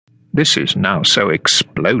This is now so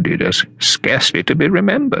exploded as scarcely to be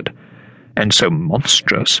remembered, and so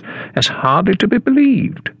monstrous as hardly to be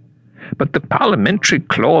believed. But the parliamentary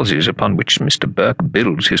clauses upon which Mr. Burke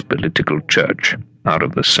builds his political church are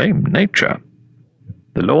of the same nature.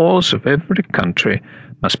 The laws of every country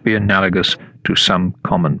must be analogous to some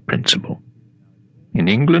common principle. In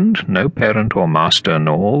England, no parent or master,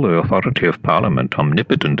 nor all the authority of Parliament,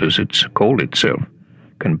 omnipotent as it's called itself,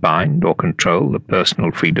 can bind or control the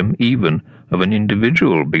personal freedom even of an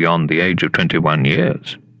individual beyond the age of 21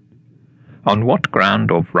 years. On what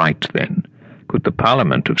ground of right, then, could the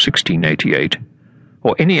Parliament of 1688,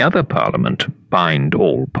 or any other Parliament, bind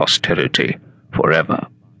all posterity forever?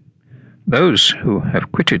 Those who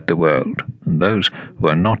have quitted the world, and those who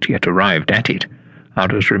are not yet arrived at it,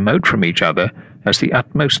 are as remote from each other as the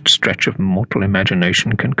utmost stretch of mortal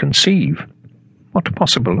imagination can conceive. What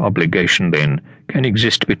possible obligation, then, can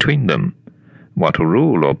exist between them? What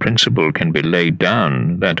rule or principle can be laid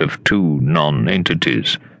down, that of two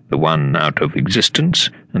non-entities, the one out of existence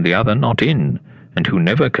and the other not in, and who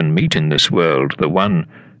never can meet in this world, the one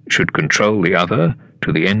should control the other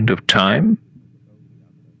to the end of time?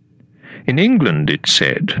 In England it's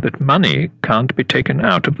said that money can't be taken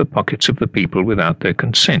out of the pockets of the people without their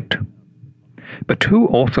consent. But who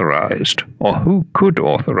authorized, or who could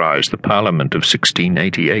authorize the Parliament of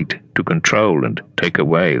 1688 to control and take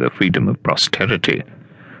away the freedom of posterity,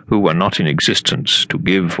 who were not in existence to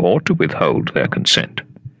give or to withhold their consent,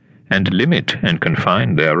 and limit and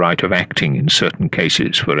confine their right of acting in certain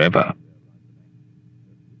cases forever?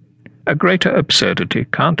 A greater absurdity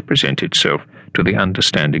can't present itself to the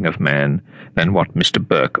understanding of man than what Mr.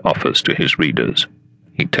 Burke offers to his readers.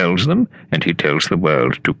 He tells them, and he tells the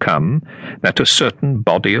world to come, that a certain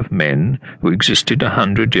body of men who existed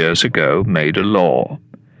 100 years ago made a law,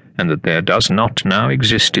 and that there does not now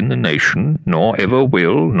exist in the nation, nor ever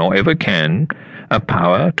will, nor ever can, a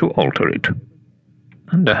power to alter it.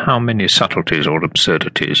 Under how many subtleties or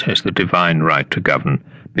absurdities has the divine right to govern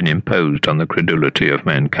been imposed on the credulity of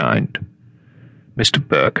mankind? Mr.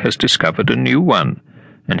 Burke has discovered a new one,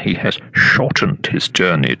 and he has shortened his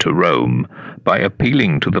journey to Rome by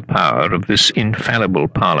appealing to the power of this infallible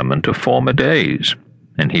Parliament of former days,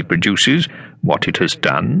 and he produces what it has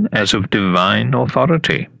done as of divine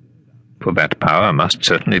authority. For that power must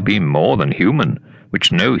certainly be more than human,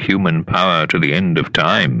 which no human power to the end of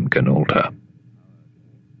time can alter.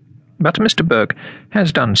 But Mr. Burke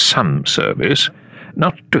has done some service,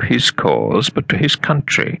 not to his cause, but to his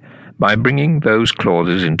country, by bringing those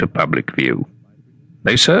clauses into public view.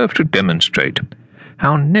 They serve to demonstrate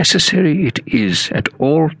how necessary it is at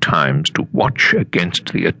all times to watch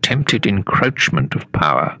against the attempted encroachment of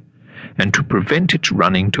power, and to prevent its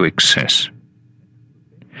running to excess.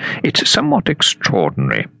 It's somewhat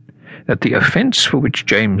extraordinary that the offence for which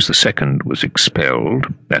James II was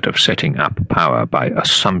expelled, that of setting up power by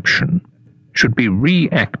assumption, should be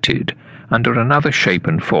re-acted under another shape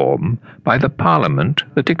and form by the Parliament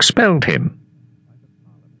that expelled him.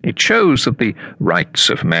 It shows that the rights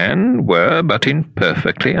of man were but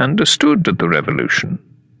imperfectly understood at the Revolution.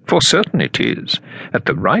 For certain it is that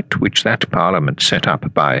the right which that Parliament set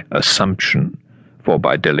up by assumption, for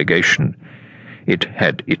by delegation it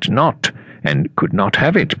had it not, and could not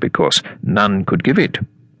have it, because none could give it,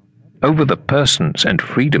 over the persons and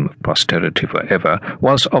freedom of posterity forever,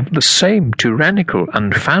 was of the same tyrannical,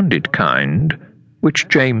 unfounded kind which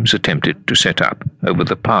James attempted to set up over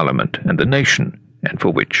the Parliament and the nation, and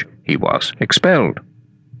for which he was expelled.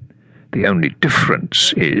 The only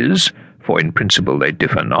difference is, for in principle they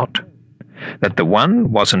differ not, that the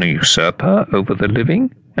one was an usurper over the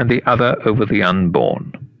living, and the other over the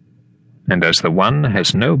unborn. And as the one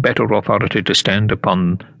has no better authority to stand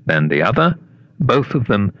upon than the other, both of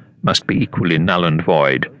them must be equally null and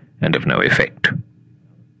void, and of no effect.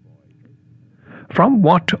 From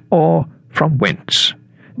what or from whence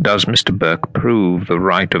does Mr. Burke prove the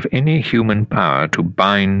right of any human power to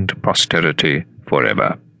bind posterity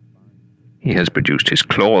forever? He has produced his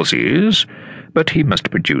clauses, but he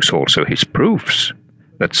must produce also his proofs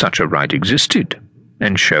that such a right existed,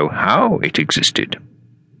 and show how it existed.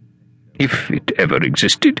 If it ever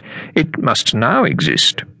existed, it must now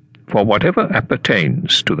exist, for whatever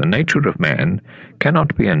appertains to the nature of man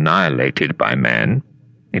cannot be annihilated by man.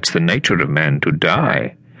 It's the nature of man to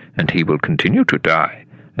die, and he will continue to die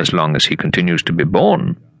as long as he continues to be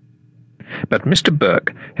born. But Mr.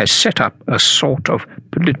 Burke has set up a sort of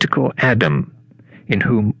political Adam, in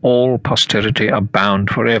whom all posterity are bound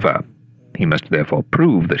forever. He must therefore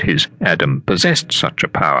prove that his Adam possessed such a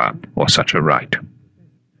power or such a right.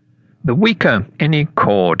 The weaker any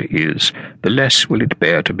cord is, the less will it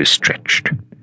bear to be stretched.